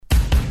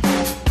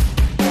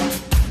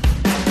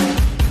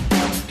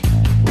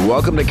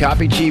Welcome to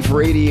Copy Chief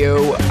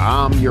Radio.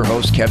 I'm your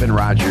host, Kevin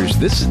Rogers.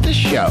 This is the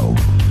show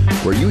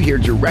where you hear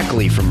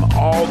directly from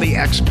all the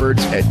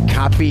experts at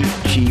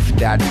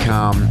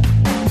copychief.com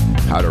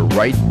how to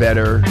write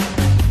better,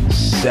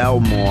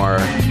 sell more,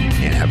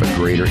 and have a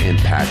greater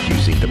impact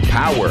using the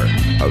power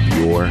of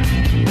your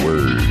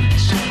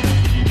words.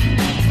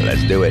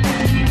 Let's do it.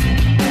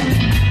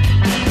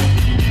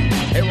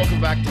 Hey,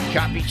 welcome back to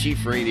Copy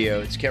Chief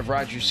Radio. It's Kev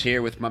Rogers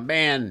here with my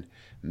man,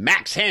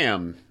 Max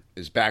Hamm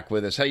is back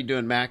with us. How you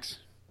doing, Max?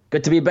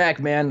 Good to be back,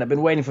 man. I've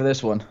been waiting for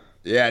this one.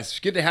 Yeah, it's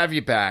good to have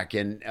you back.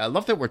 And I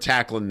love that we're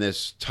tackling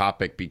this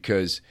topic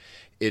because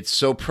it's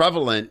so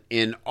prevalent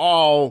in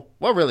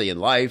really in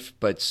life,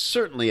 but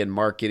certainly in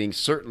marketing,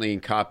 certainly in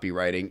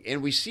copywriting.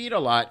 And we see it a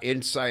lot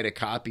inside a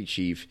copy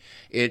chief.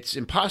 It's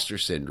imposter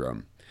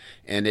syndrome.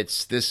 And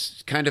it's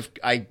this kind of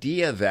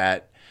idea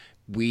that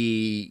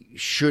we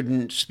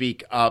shouldn't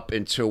speak up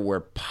until we're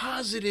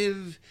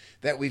positive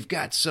that we've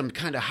got some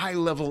kind of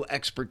high-level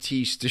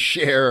expertise to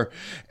share.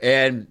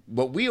 And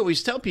what we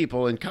always tell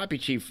people in Copy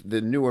Chief, the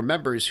newer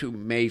members who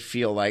may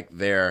feel like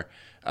they're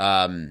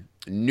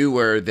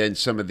newer than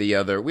some of the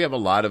other, we have a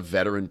lot of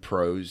veteran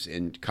pros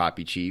in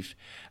Copy Chief.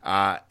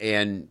 We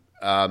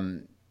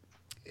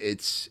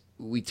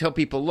tell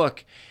people,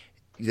 look,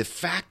 the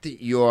fact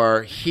that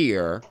you're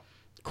here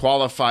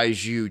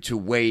qualifies you to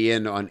weigh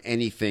in on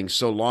anything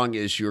so long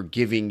as you're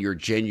giving your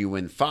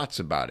genuine thoughts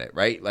about it,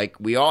 right? Like,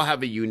 we all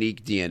have a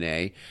unique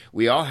DNA.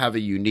 We all have a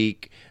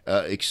unique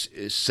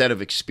set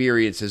of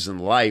experiences in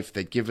life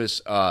that give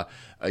us a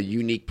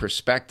unique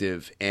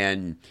perspective.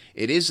 And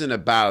it isn't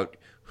about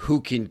who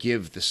can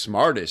give the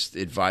smartest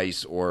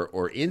advice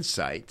or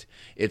insight.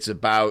 It's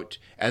about,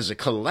 as a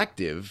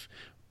collective,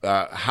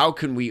 how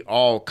can we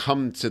all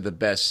come to the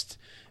best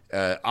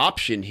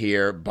option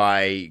here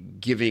by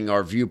giving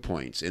our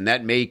viewpoints. And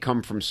that may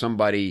come from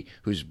somebody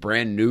who's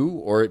brand new,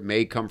 or it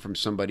may come from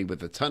somebody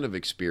with a ton of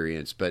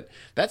experience. But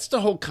that's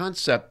the whole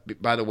concept,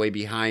 by the way,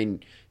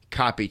 behind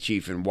Copy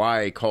Chief and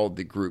why I called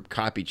the group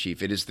Copy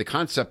Chief. It is the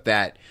concept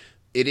that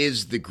it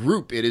is the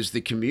group, it is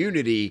the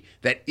community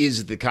that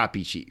is the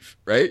Copy Chief,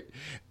 right?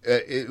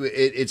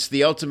 It's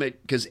the ultimate,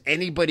 because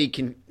anybody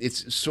can,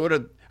 it's sort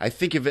of, I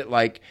think of it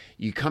like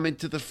you come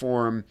into the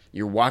forum,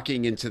 you're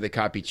walking into the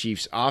Copy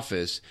Chief's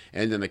office,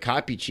 and then the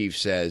Copy Chief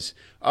says,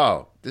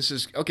 oh, this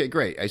is, okay,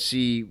 great. I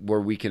see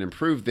where we can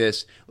improve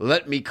this.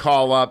 Let me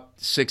call up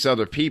 6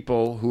 other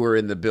people who are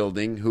in the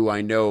building who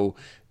I know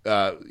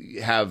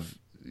have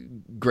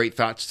great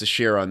thoughts to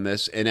share on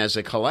this. And as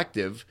a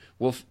collective,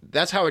 well,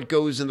 that's how it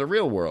goes in the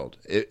real world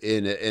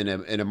in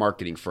a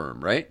marketing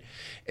firm, right?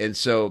 And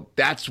so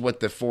that's what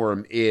the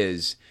forum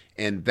is.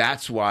 And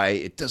that's why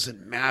it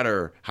doesn't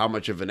matter how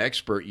much of an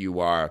expert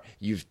you are,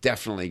 you've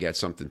definitely got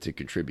something to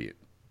contribute.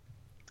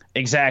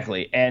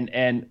 Exactly.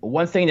 And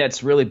one thing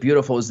that's really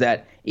beautiful is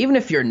that even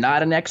if you're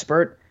not an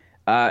expert,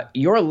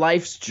 your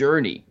life's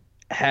journey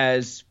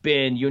has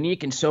been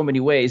unique in so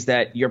many ways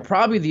that you're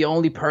probably the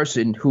only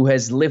person who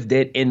has lived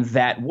it in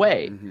that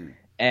way. Mm-hmm.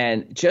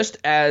 And just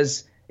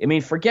as,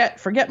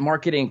 forget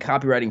marketing and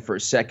copywriting for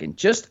a second,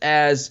 just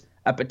as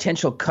a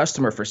potential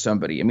customer for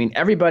somebody.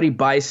 Everybody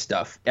buys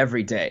stuff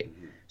every day.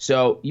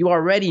 So you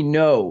already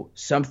know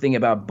something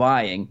about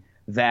buying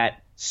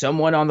that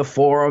someone on the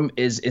forum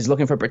is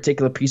looking for a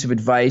particular piece of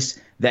advice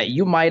that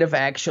you might have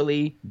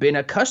actually been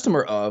a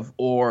customer of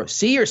or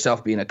see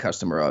yourself being a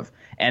customer of.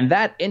 And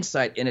that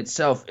insight in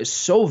itself is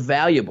so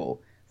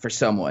valuable for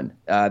someone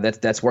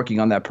that's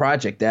working on that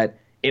project that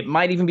it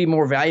might even be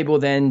more valuable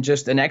than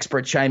just an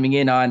expert chiming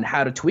in on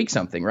how to tweak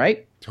something,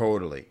 right?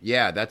 Totally.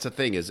 Yeah, that's the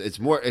thing.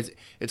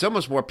 It's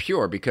almost more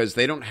pure because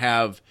they don't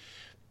have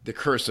the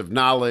curse of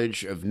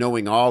knowledge of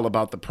knowing all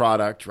about the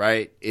product,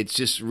 right? It's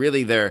just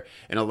really there.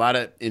 In a lot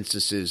of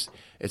instances,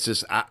 it's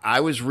just I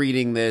was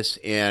reading this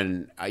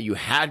and you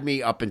had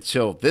me up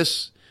until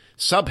this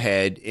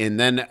subhead, and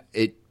then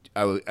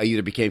I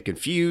either became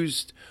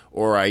confused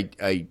or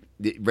it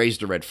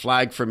raised a red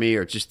flag for me,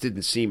 or it just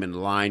didn't seem in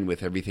line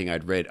with everything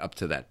I'd read up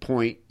to that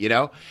point,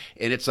 And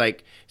it's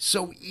like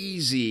so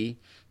easy.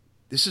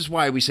 This is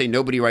why we say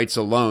nobody writes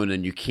alone,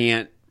 and you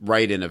can't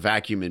write in a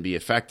vacuum and be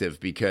effective,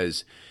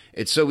 because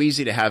it's so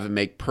easy to have it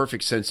make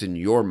perfect sense in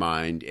your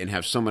mind and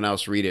have someone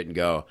else read it and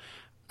go,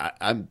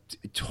 I'm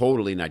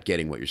totally not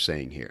getting what you're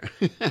saying here.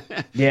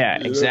 Yeah,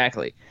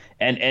 exactly.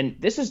 And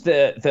this is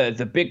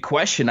the big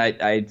question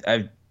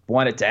I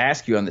wanted to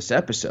ask you on this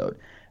episode,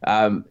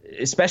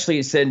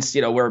 especially since,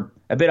 we're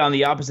a bit on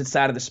the opposite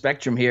side of the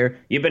spectrum here.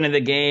 You've been in the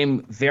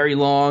game very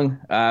long.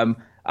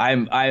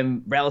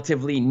 I'm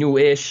relatively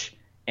newish.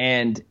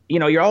 And,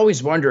 you're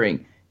always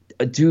wondering,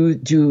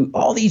 do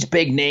all these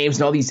big names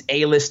and all these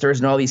A-listers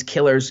and all these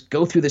killers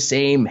go through the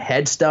same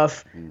head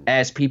stuff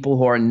as people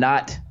who are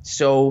not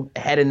so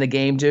ahead in the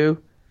game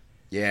do?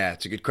 Yeah,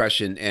 it's a good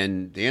question.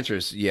 And the answer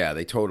is, yeah,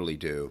 they totally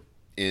do.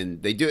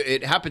 And they do.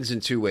 It happens in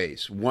 2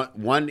 ways.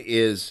 One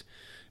is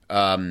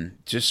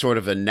just sort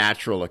of a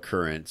natural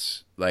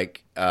occurrence.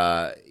 Like,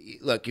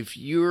 look, if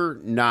you're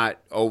not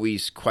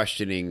always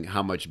questioning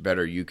how much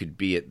better you could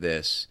be at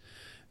this,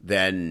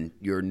 then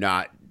you're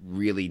not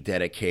really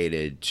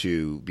dedicated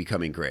to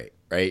becoming great,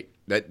 right?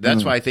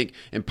 That's why I think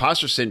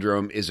imposter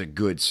syndrome is a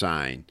good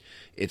sign.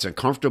 It's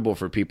uncomfortable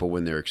for people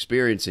when they're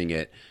experiencing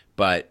it,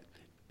 but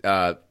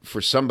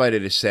for somebody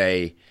to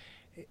say,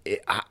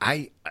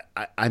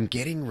 I'm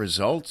getting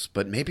results,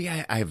 but maybe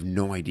I have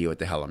no idea what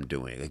the hell I'm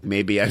doing. Like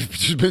maybe I've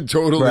just been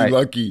totally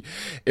lucky.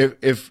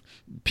 If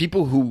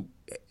people who,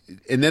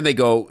 and then they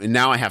go, and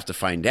now I have to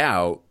find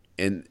out,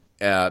 and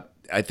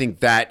I think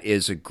that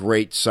is a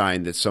great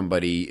sign that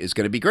somebody is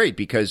going to be great,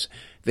 because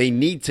they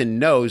need to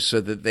know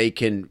so that they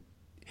can.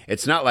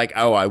 It's not like,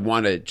 oh, I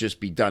want to just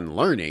be done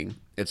learning.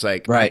 It's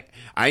like,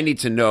 I need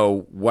to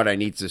know what I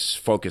need to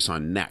focus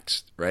on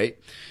next, right?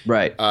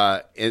 Right.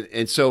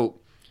 And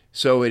so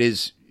it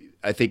is,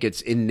 I think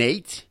it's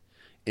innate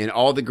in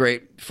all the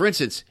great, for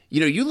instance,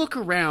 you look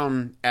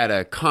around at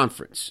a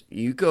conference,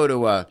 you go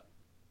to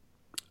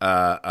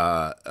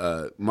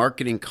a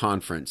marketing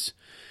conference,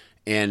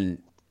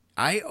 and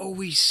I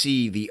always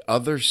see the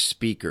other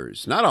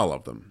speakers, not all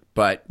of them,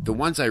 but the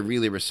ones I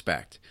really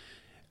respect,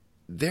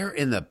 they're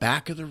in the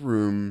back of the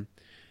room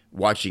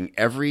watching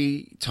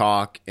every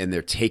talk, and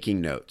they're taking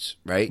notes,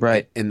 right?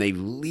 Right. And they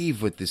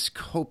leave with this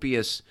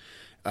copious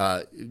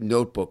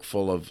notebook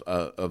full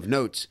of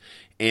notes.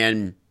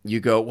 And you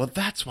go, well,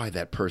 that's why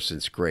that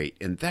person's great.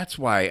 And that's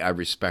why I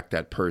respect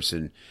that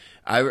person.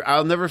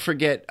 I'll never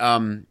forget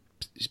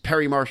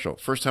Perry Marshall.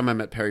 First time I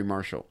met Perry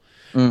Marshall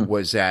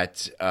was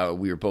at,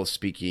 we were both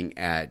speaking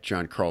at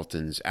John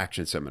Carlton's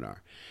Action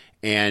Seminar.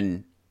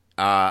 And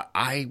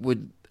I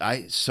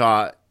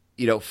saw,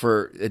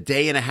 for a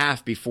day and a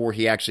half before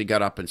he actually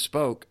got up and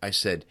spoke, I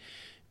said,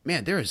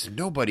 man, there is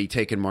nobody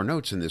taking more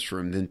notes in this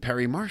room than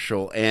Perry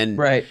Marshall.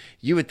 And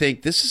you would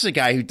think this is a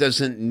guy who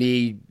doesn't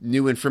need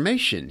new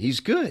information. He's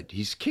good.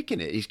 He's kicking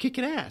it. He's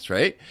kicking ass,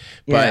 right?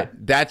 Yeah.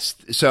 But that's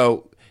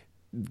so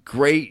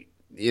great.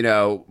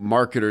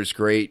 Marketers,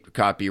 great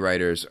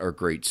copywriters are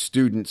great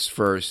students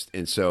first.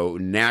 And so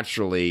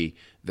naturally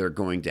they're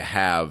going to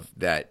have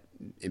that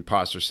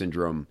imposter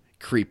syndrome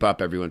creep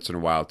up every once in a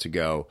while to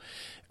go,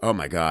 oh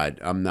my God,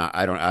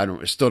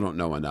 I still don't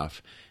know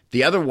enough.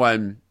 The other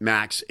one,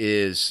 Max,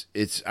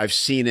 I've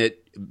seen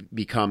it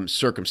become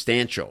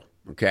circumstantial.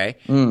 Okay.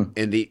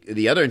 And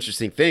the other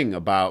interesting thing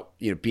about,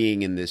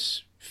 being in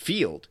this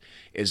field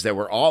is that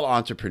we're all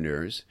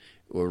entrepreneurs.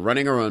 We're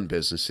running our own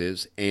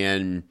businesses,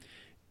 and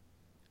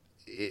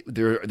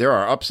there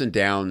are ups and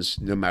downs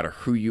no matter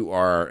who you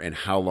are and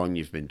how long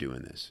you've been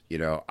doing this.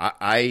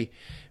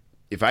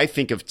 If I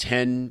think of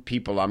 10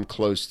 people I'm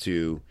close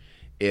to,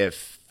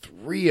 if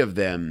 3 of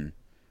them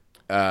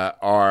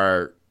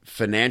are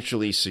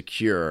financially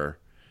secure,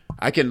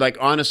 I can,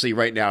 honestly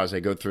right now as I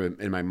go through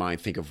in my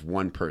mind, think of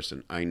one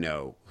person I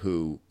know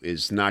who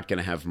is not going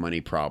to have money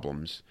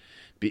problems.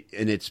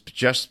 And it's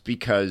just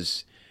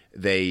because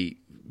they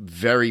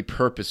very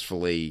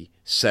purposefully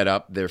set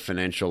up their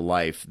financial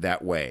life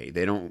that way.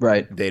 They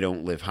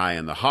don't live high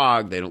on the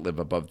hog. They don't live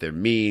above their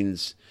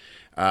means.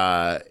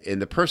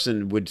 And the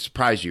person would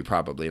surprise you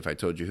probably if I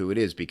told you who it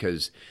is,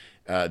 because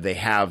they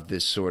have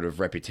this sort of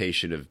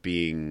reputation of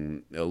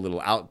being a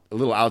little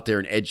out there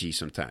and edgy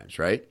sometimes,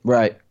 right?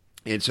 Right.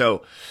 And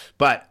so,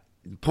 but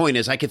the point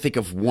is, I can think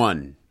of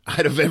one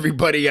out of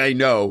everybody I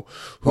know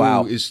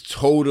who is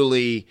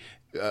totally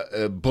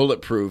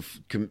bulletproof,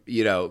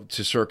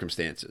 to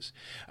circumstances.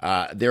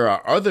 There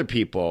are other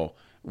people,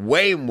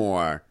 way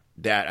more,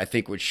 that I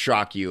think would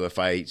shock you if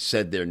I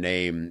said their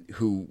name,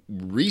 who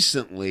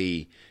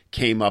recently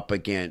came up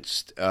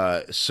against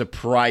a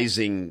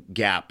surprising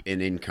gap in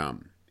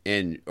income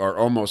and are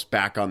almost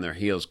back on their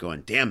heels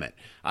going, damn it,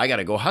 I got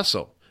to go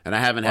hustle. And I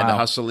haven't had to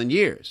hustle in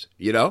years,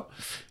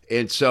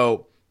 And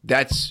so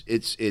it's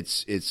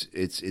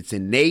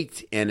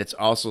innate, and it's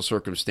also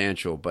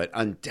circumstantial, but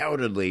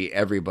undoubtedly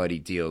everybody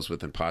deals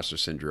with imposter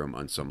syndrome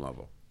on some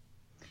level.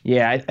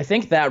 Yeah, I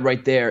think that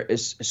right there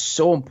is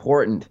so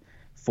important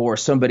for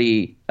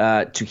somebody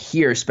to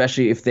hear,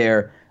 especially if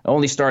they're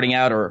only starting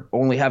out or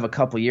only have a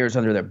couple years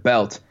under their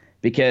belt,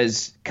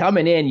 because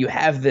coming in, you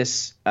have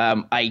this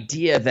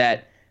idea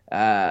that,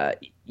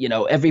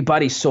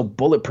 everybody's so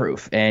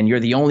bulletproof and you're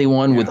the only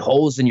one with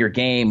holes in your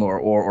game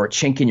or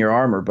chink in your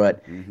armor.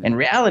 But in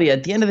reality,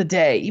 at the end of the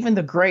day, even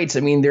the greats,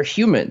 they're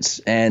humans,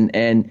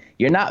 and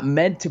you're not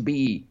meant to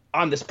be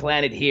on this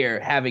planet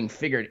here having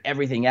figured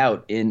everything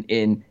out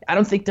in I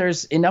don't think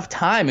there's enough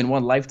time in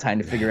one lifetime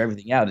to figure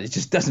everything out. It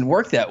just doesn't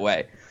work that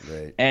way.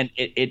 Right. And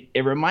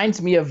it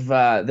reminds me of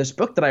this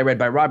book that I read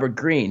by Robert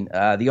Greene,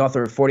 the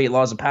author of 48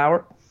 Laws of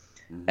Power.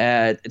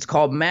 It's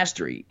called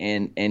Mastery,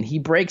 and he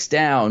breaks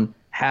down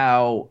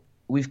how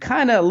we've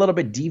kind of a little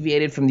bit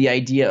deviated from the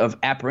idea of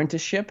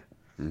apprenticeship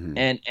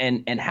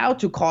and how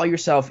to call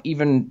yourself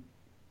even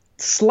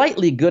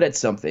slightly good at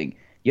something.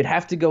 You'd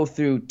have to go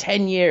through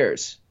 10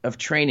 years of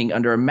training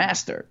under a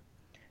master,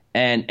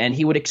 and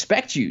he would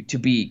expect you to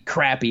be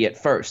crappy at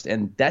first,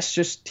 and that's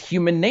just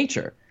human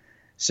nature.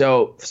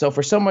 So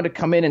for someone to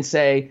come in and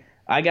say,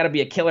 I got to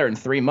be a killer in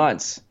 3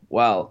 months,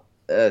 well,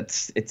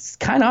 it's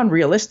kind of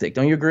unrealistic.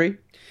 Don't you agree?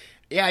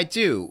 Yeah, I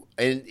do,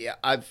 and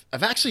I've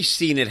actually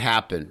seen it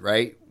happen.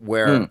 Right,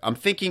 where I'm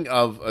thinking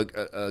of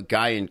a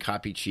guy in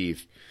Copy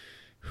Chief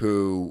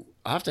who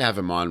I'll have to have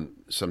him on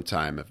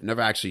sometime. I've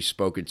never actually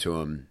spoken to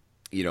him,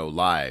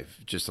 live.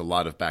 Just a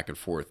lot of back and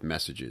forth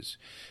messages.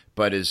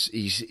 But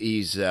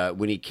he's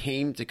when he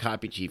came to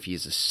Copy Chief,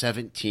 he's a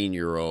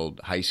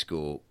 17-year-old high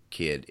school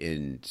kid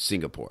in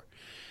Singapore.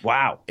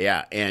 Wow.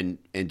 Yeah, and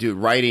dude,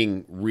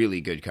 writing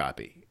really good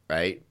copy,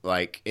 right?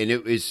 Like, and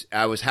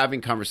I was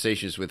having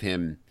conversations with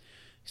him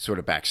sort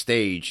of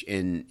backstage,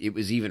 and it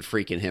was even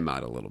freaking him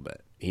out a little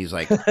bit. He's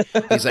like,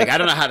 I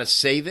don't know how to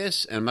say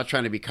this, and I'm not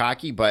trying to be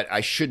cocky, but I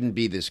shouldn't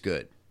be this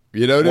good.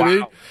 You know what I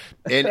mean?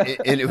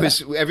 And it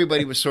was,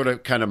 everybody was sort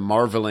of kind of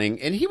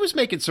marveling, and he was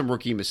making some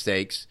rookie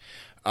mistakes.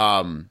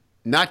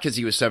 Not because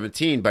he was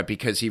 17, but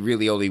because he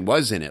really only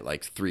was in it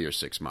like 3 or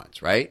 6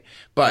 months, right?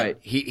 But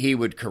he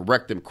would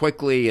correct them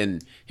quickly,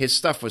 and his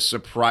stuff was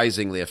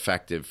surprisingly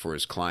effective for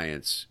his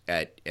clients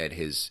at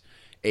his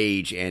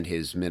age and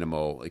his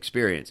minimal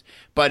experience.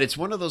 But it's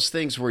one of those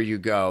things where you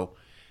go,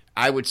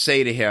 I would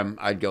say to him,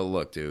 I'd go,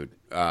 look, dude,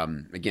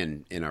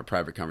 again, in our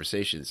private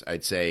conversations,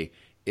 I'd say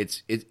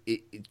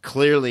it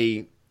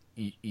clearly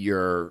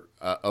you're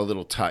a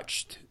little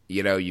touched.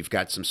 You've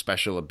got some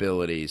special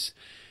abilities.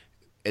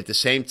 At the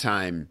same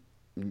time,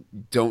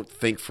 don't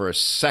think for a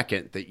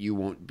second that you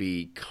won't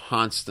be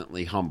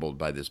constantly humbled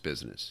by this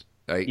business.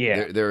 Right?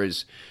 Yeah. There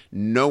is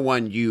no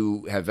one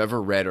you have ever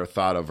read or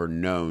thought of or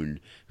known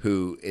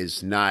who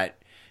is not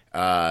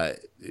has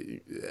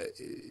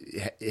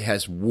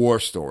war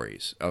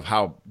stories of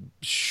how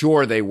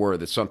sure they were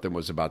that something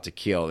was about to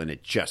kill and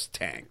it just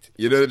tanked.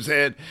 You know what I'm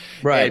saying?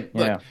 Right.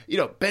 And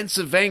look, Ben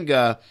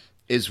Savenga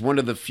is one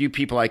of the few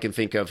people I can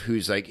think of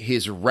who's like,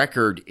 his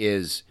record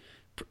is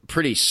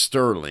pretty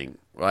sterling,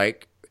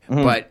 right?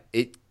 Mm-hmm. But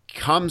it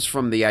comes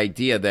from the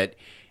idea that,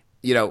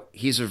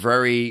 he's a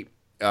very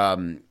a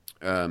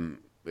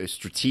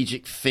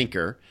strategic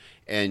thinker.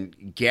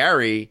 And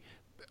Gary,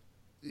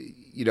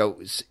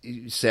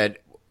 said,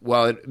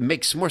 well, it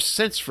makes more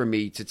sense for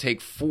me to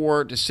take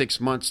 4 to 6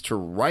 months to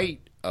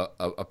write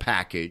a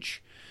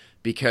package,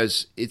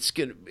 because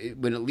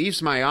when it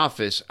leaves my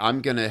office,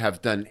 I'm going to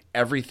have done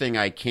everything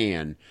I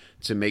can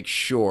to make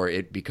sure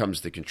it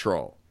becomes the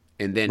control.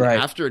 And then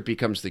after it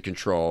becomes the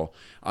control,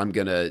 I'm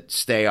going to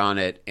stay on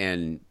it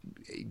and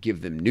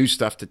give them new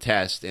stuff to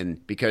test.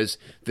 And because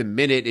the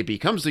minute it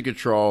becomes the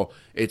control,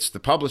 it's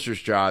the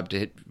publisher's job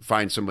to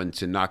find someone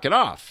to knock it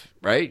off,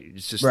 right?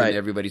 It's just in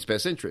everybody's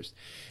best interest.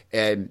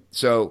 And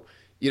so,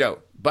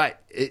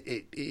 but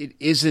it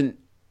isn't,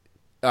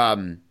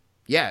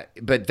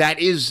 but that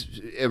is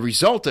a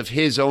result of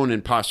his own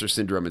imposter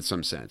syndrome in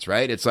some sense,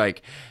 right? It's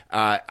like,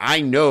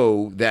 I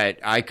know that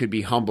I could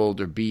be humbled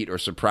or beat or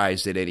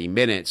surprised at any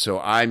minute, so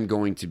I'm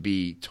going to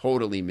be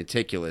totally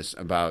meticulous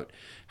about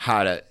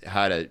how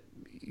to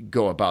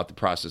go about the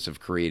process of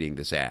creating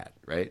this ad,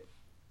 right?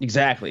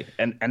 Exactly,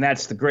 and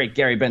that's the great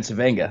Gary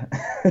Bensavenga.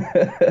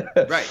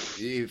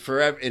 Right.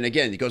 Forever, and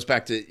again, it goes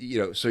back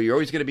to so you're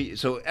always going to be.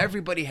 So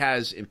everybody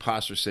has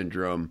imposter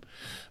syndrome.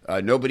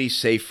 Nobody's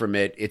safe from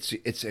it.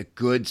 It's a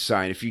good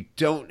sign. If you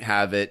don't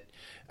have it,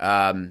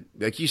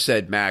 like you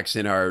said, Max,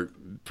 in our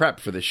prep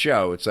for the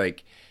show, it's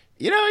like,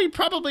 you're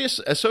probably a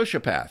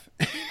sociopath.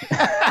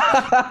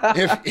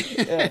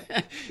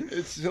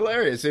 It's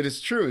hilarious. It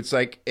is true. It's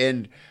like,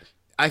 and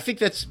I think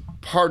that's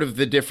part of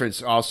the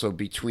difference also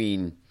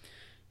between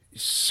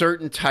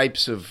certain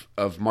types of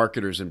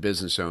marketers and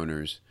business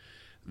owners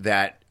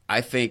that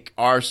I think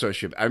are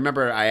sociopath. I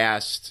remember I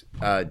asked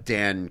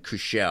Dan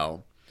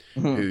Kushel,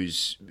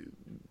 who's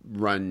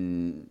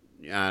run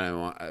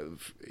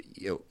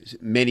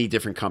many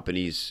different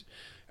companies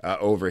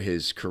over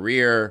his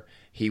career.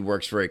 He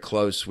works very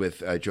close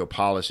with Joe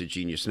Polish at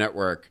Genius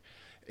Network,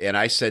 and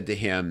I said to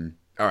him,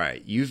 "All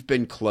right, you've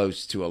been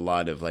close to a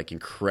lot of like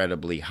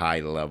incredibly high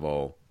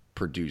level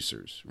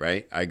producers,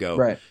 right?" I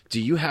go, "Do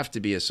you have to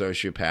be a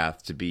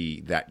sociopath to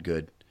be that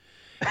good?"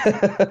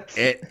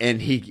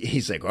 and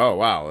he's like, "Oh,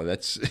 wow,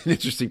 that's an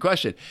interesting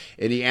question."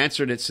 And he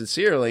answered it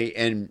sincerely,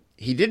 and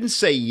he didn't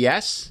say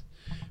yes,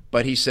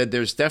 but he said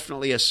there's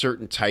definitely a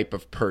certain type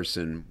of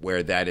person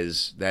where that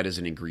is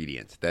an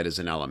ingredient, that is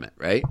an element,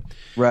 right?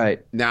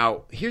 Right.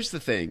 Now, here's the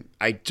thing.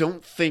 I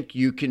don't think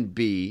you can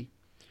be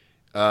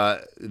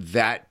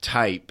that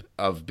type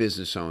of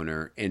business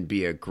owner and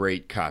be a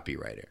great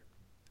copywriter.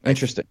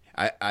 Interesting.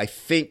 I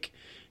think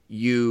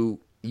you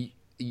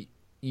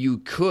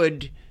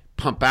could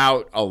pump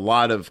out a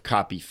lot of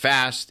copy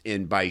fast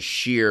and by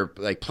sheer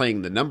like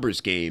playing the numbers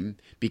game,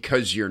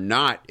 because you're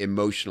not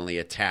emotionally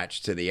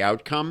attached to the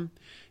outcome.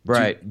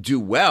 Right. Do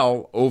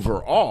well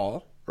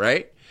overall,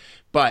 right?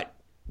 But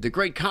the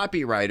great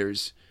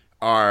copywriters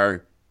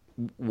are,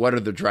 what are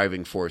the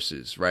driving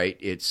forces, right?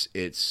 It's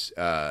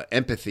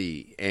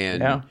empathy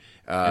and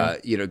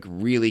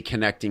really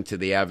connecting to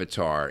the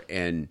avatar,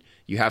 and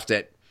you have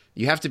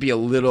to be a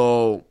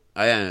little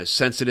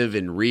sensitive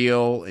and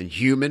real and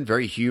human,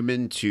 very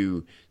human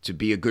to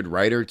be a good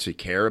writer, to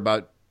care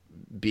about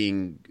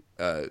being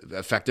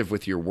effective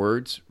with your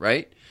words,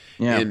 right?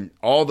 Yeah. And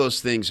all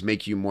those things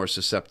make you more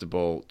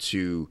susceptible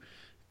to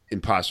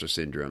imposter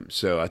syndrome.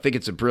 So I think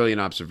it's a brilliant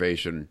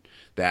observation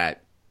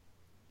that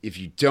if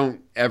you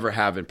don't ever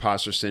have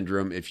imposter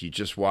syndrome, if you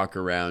just walk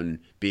around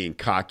being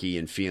cocky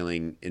and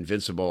feeling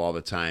invincible all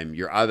the time,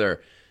 you're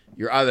either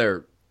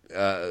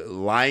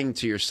lying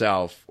to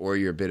yourself or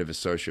you're a bit of a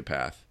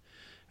sociopath.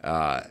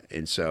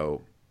 And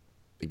so,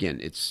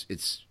 again,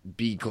 it's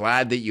be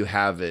glad that you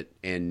have it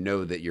and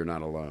know that you're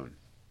not alone.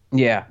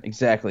 Yeah,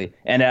 exactly.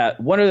 And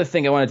one other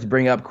thing I wanted to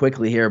bring up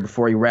quickly here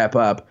before you wrap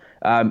up,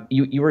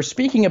 you were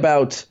speaking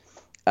about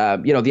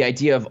the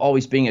idea of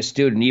always being a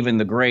student. Even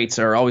the greats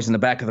are always in the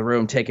back of the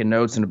room taking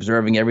notes and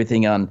observing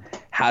everything on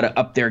how to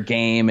up their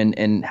game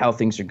and how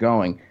things are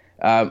going.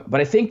 But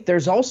I think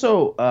there's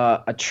also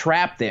a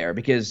trap there,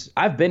 because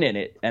I've been in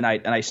it and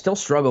I still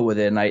struggle with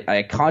it, and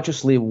I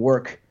consciously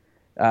work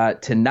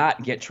to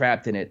not get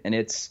trapped in it. And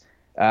it's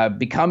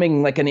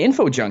becoming like an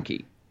info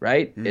junkie,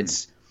 right?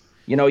 It's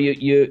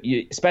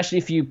you especially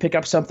if you pick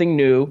up something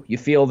new, you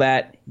feel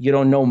that you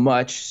don't know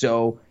much,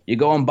 so you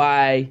go and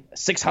buy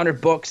 600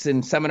 books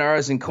and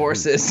seminars and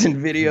courses and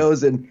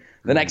videos, and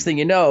the next thing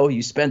you know,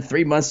 you spend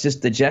 3 months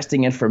just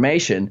digesting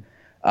information,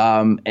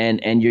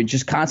 and you're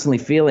just constantly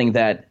feeling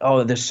that,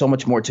 oh, there's so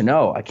much more to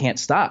know, I can't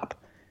stop,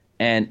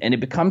 and it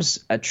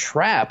becomes a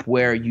trap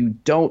where you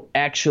don't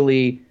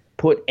actually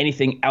put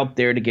anything out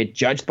there to get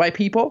judged by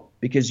people,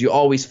 because you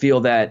always feel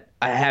that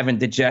I haven't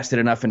digested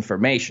enough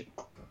information.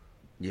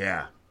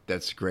 Yeah,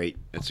 that's great.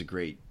 That's a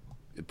great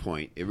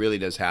point. It really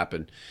does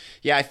happen.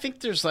 Yeah, I think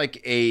there's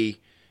like there's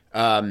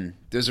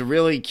a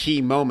really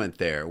key moment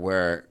there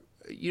where,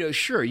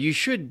 sure, you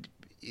should,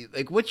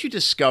 like, what you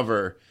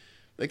discover,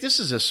 like, this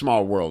is a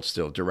small world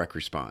still, direct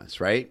response,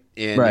 right?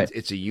 And right.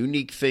 It's a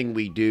unique thing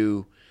we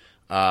do.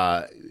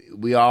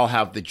 We all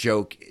have the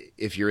joke,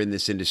 if you're in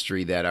this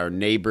industry, that our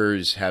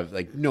neighbors have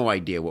like no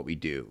idea what we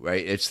do,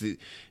 right?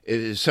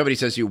 If somebody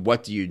says to you,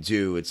 "What do you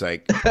do?" It's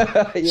like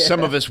some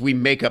of us, we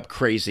make up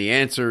crazy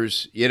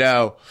answers,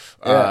 Yeah.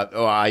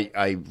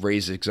 I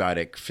raise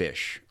exotic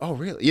fish. Oh,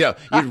 really?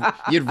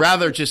 You'd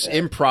rather just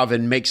improv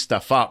and make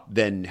stuff up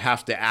than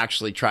have to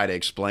actually try to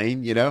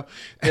explain, Yeah.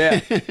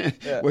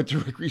 what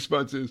direct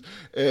response is.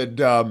 And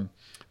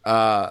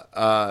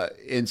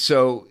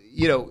so,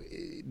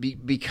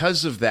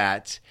 because of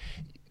that,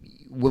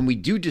 when we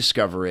do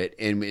discover it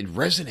and it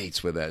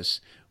resonates with us,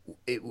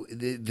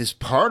 this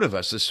part of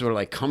us is sort of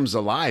like comes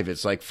alive.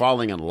 It's like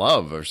falling in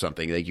love or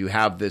something. Like you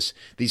have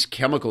these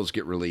chemicals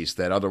get released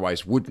that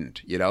otherwise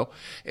wouldn't,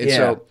 And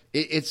so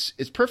it's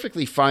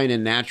perfectly fine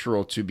and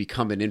natural to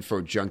become an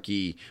info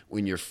junkie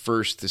when you're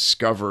first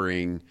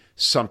discovering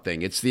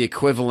something. It's the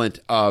equivalent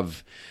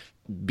of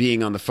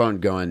being on the phone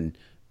going,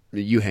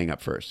 "You hang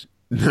up first."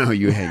 No,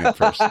 you hang up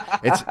first.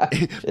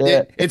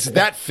 It's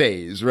that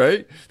phase,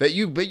 right? But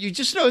you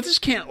just know this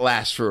can't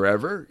last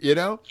forever,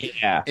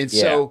 Yeah. And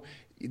so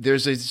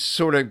there's a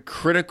sort of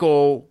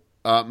critical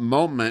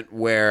moment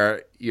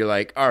where you're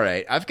like, all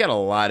right, I've got a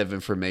lot of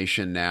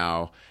information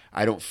now.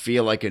 I don't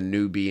feel like a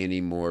newbie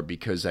anymore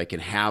because I can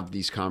have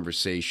these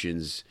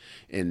conversations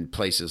in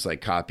places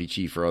like Copy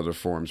Chief or other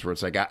forums where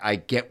it's like I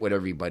get what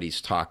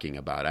everybody's talking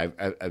about.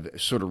 I've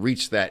sort of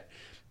reached that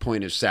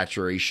point of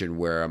saturation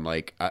where I'm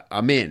like,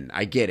 I'm in,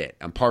 I get it,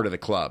 I'm part of the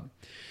club.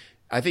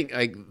 I think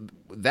like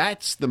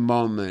that's the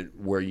moment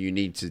where you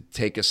need to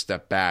take a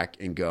step back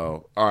and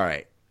go, all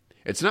right,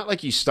 it's not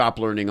like you stop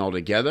learning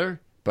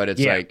altogether, but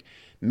it's like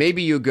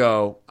maybe you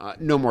go,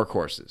 no more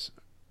courses.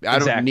 I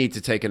don't need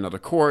to take another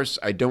course.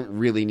 I don't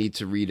really need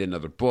to read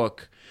another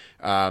book.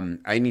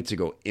 I need to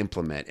go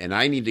implement, and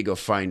I need to go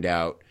find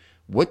out,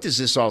 what does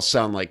this all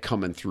sound like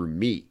coming through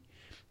me?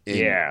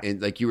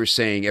 And like you were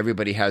saying,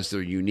 everybody has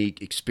their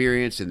unique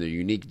experience and their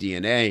unique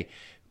DNA.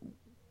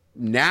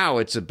 Now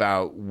it's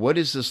about, what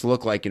does this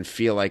look like and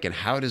feel like, and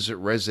how does it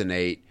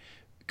resonate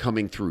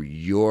coming through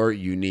your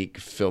unique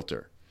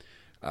filter?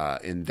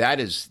 And that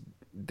is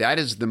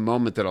the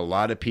moment that a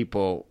lot of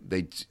people,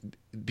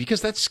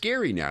 because that's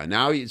scary now.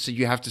 Now so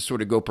you have to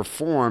sort of go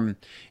perform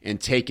and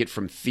take it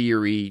from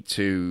theory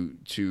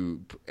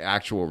to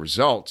actual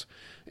result.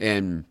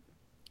 And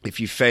if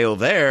you fail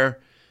there,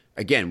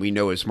 again, we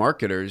know as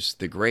marketers,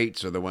 the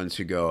greats are the ones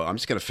who go, I'm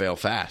just going to fail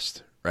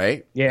fast,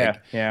 right? Yeah,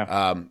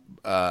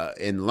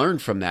 and learn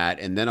from that,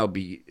 and then I'll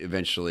be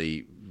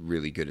eventually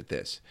really good at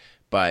this.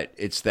 But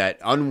it's that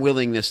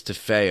unwillingness to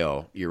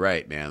fail. You're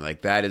right, man.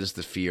 Like that is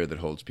the fear that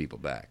holds people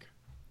back.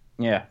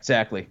 Yeah,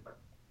 exactly.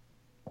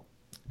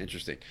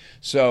 Interesting.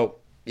 So,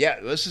 yeah,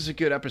 this is a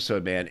good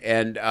episode, man.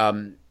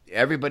 And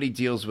everybody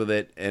deals with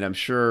it, and I'm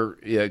sure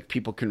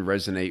people can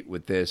resonate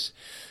with this.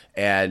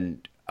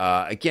 And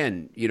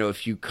again,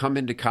 if you come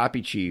into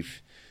Copy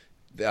Chief,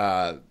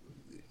 I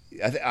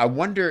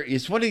wonder,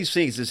 it's one of these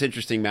things that's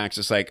interesting, Max.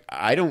 It's like,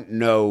 I don't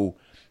know,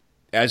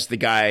 as the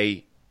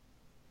guy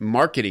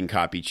marketing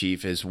Copy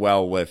Chief as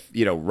well with,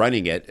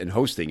 running it and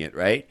hosting it,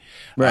 right?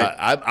 Right.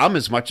 I'm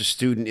as much a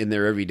student in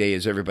there every day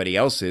as everybody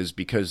else is,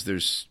 because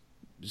there's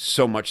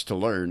so much to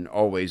learn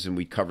always, and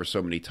we cover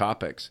so many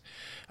topics.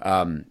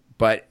 But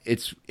But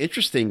it's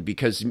interesting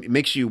because it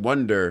makes you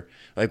wonder,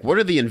 like, what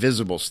are the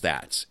invisible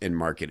stats in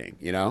marketing?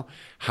 You know,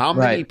 how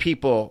many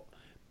people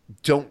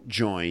don't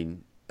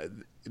join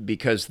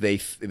because they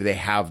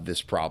have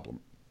this problem?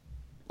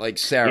 Like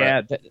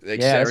Sarah,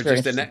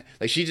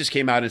 she just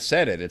came out and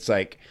said it. It's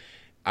like,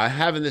 I'm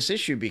having this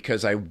issue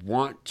because I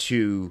want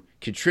to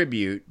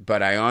contribute,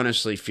 but I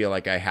honestly feel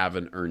like I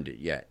haven't earned it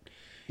yet.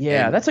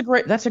 Yeah, that's a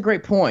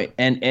great point.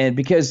 And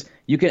because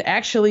you can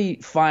actually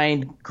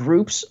find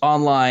groups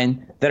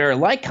online that are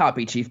like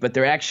Copy Chief, but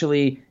they're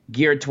actually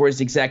geared towards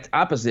the exact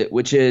opposite,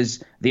 which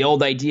is the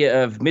old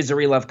idea of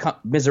misery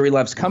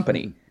loves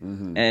company.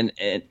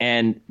 Mm-hmm.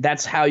 And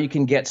that's how you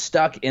can get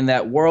stuck in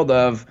that world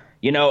of,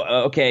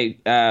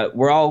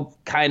 we're all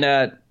kind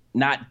of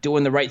not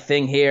doing the right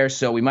thing here,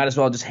 so we might as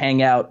well just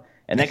hang out.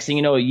 And next thing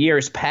you know,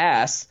 years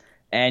pass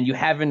and you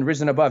haven't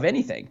risen above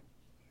anything.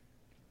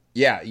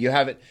 Yeah, you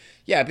haven't.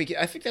 Yeah, because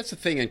I think that's the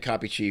thing in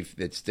Copy Chief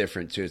that's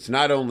different too. It's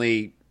not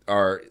only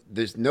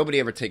there's nobody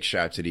ever takes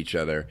shots at each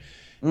other.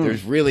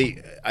 There's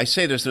really, I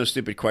say there's no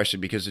stupid question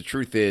because the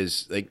truth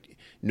is, like,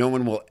 no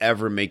one will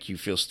ever make you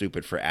feel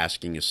stupid for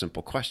asking a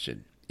simple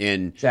question.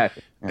 And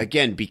exactly.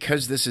 Again,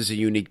 because this is a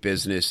unique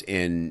business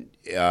and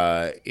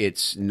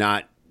it's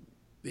not.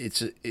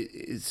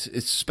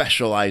 It's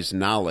specialized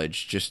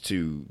knowledge just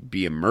to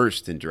be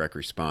immersed in direct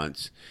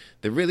response.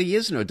 There really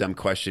is no dumb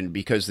question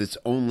because it's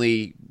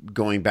only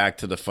going back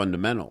to the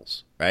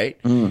fundamentals, right?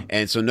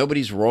 And so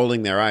nobody's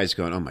rolling their eyes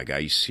going, oh my God,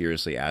 you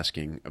seriously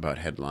asking about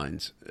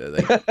headlines?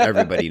 Like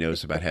everybody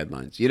knows about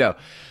headlines,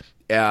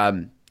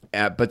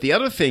 but the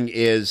other thing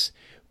is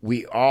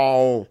we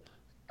all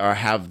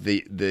have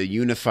the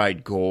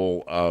unified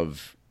goal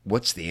of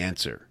what's the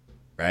answer?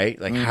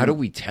 Right? Like, how do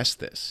we test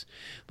this?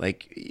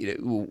 Like,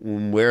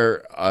 when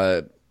we're,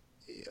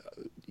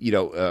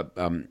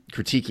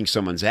 critiquing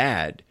someone's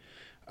ad,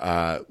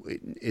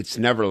 it's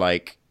never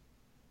like,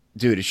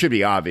 dude, it should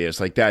be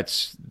obvious. Like,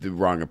 that's the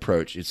wrong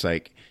approach. It's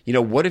like,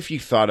 what if you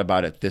thought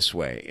about it this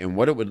way? And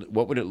what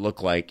would it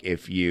look like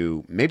if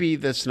maybe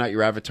that's not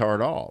your avatar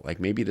at all. Like,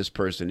 maybe this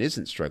person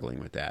isn't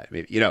struggling with that.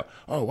 Maybe,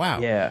 oh, wow.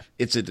 Yeah.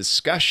 It's a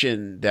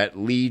discussion that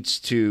leads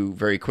to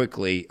very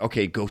quickly,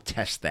 okay, go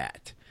test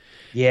that.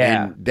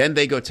 Yeah. And then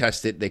they go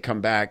test it, they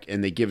come back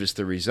and they give us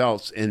the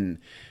results. And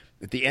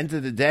at the end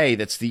of the day,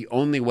 that's the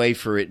only way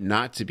for it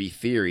not to be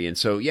theory. And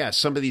so, yeah,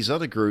 some of these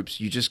other groups,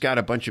 you just got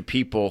a bunch of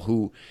people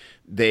who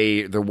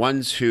the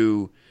ones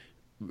who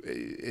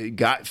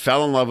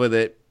fell in love with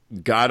it,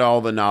 got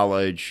all the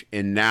knowledge,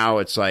 and now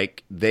it's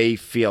like they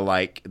feel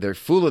like they're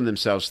fooling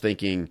themselves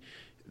thinking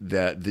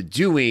the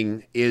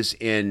doing is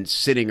in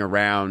sitting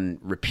around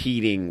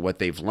repeating what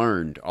they've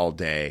learned all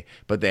day,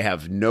 but they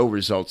have no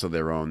results of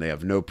their own. They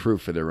have no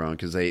proof of their own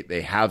because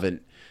they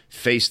haven't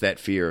faced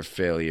that fear of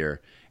failure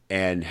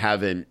and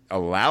haven't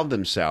allowed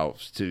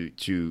themselves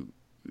to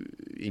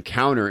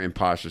encounter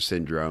imposter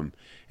syndrome.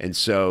 And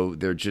so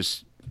they're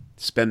just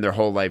spend their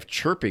whole life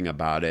chirping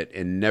about it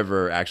and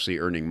never actually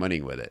earning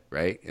money with it,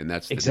 right? And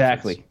that's the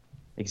difference.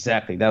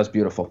 Exactly. That was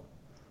beautiful.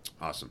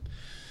 Awesome.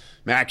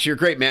 Max, you're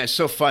great, man. It's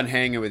so fun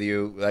hanging with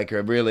you. Like, I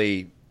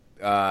really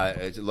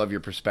love your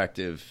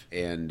perspective.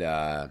 And,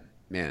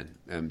 man,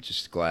 I'm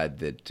just glad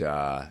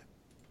that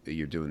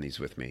you're doing these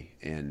with me.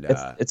 And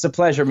it's a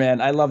pleasure,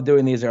 man. I love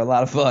doing these. They're a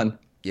lot of fun.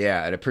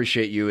 Yeah, I'd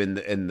appreciate you.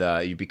 And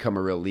you become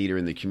a real leader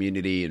in the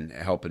community and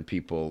helping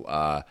people,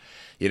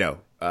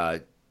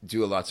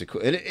 do lots of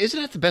cool. And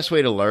isn't that the best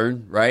way to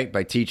learn, right?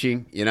 By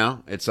teaching,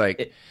 It's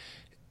like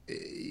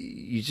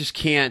you just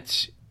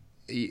can't.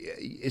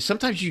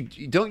 Sometimes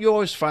you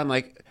always find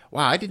like,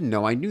 wow, I didn't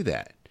know I knew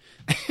that.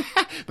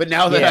 But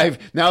now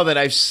that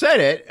I've said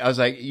it, I was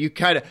like,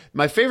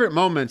 my favorite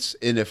moments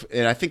and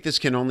I think this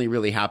can only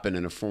really happen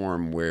in a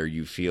forum where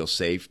you feel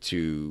safe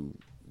to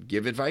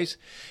give advice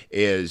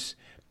is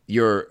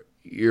you're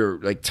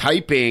like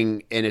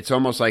typing and it's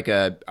almost like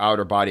a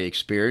outer body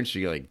experience. So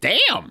you're like,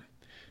 damn.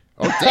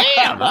 Oh,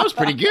 damn, that was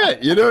pretty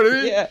good. You know what I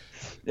mean? Yeah.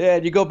 Yeah,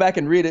 and you go back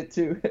and read it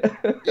too.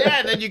 Yeah,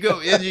 and then you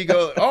go,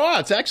 oh, wow,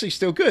 it's actually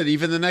still good.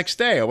 Even the next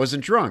day, I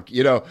wasn't drunk,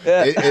 Yeah.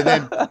 And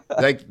then,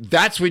 like,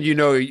 that's when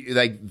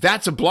like,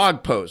 that's a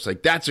blog post.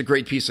 Like, that's a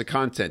great piece of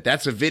content.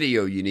 That's a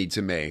video you need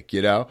to make,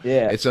 Yeah.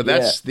 And so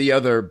that's the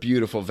other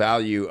beautiful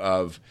value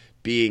of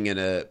being in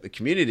a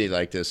community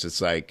like this.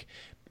 It's like,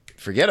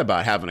 forget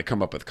about having to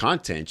come up with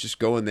content. Just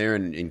go in there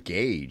and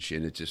engage,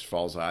 and it just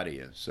falls out of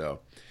you. So.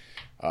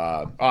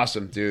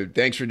 Awesome, dude.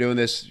 Thanks for doing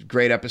this.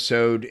 Great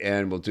episode,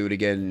 and we'll do it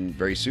again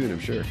very soon, I'm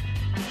sure.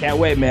 Can't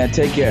wait, man.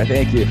 Take care.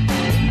 Thank you.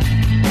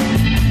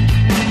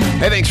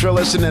 Hey, thanks for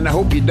listening. I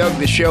hope you dug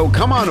the show.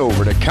 Come on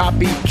over to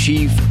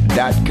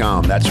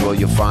copychief.com. That's where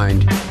you'll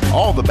find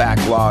all the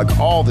backlog,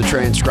 all the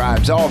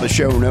transcribes, all the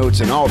show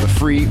notes, and all the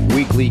free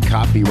weekly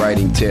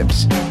copywriting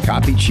tips.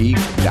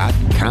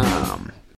 Copychief.com.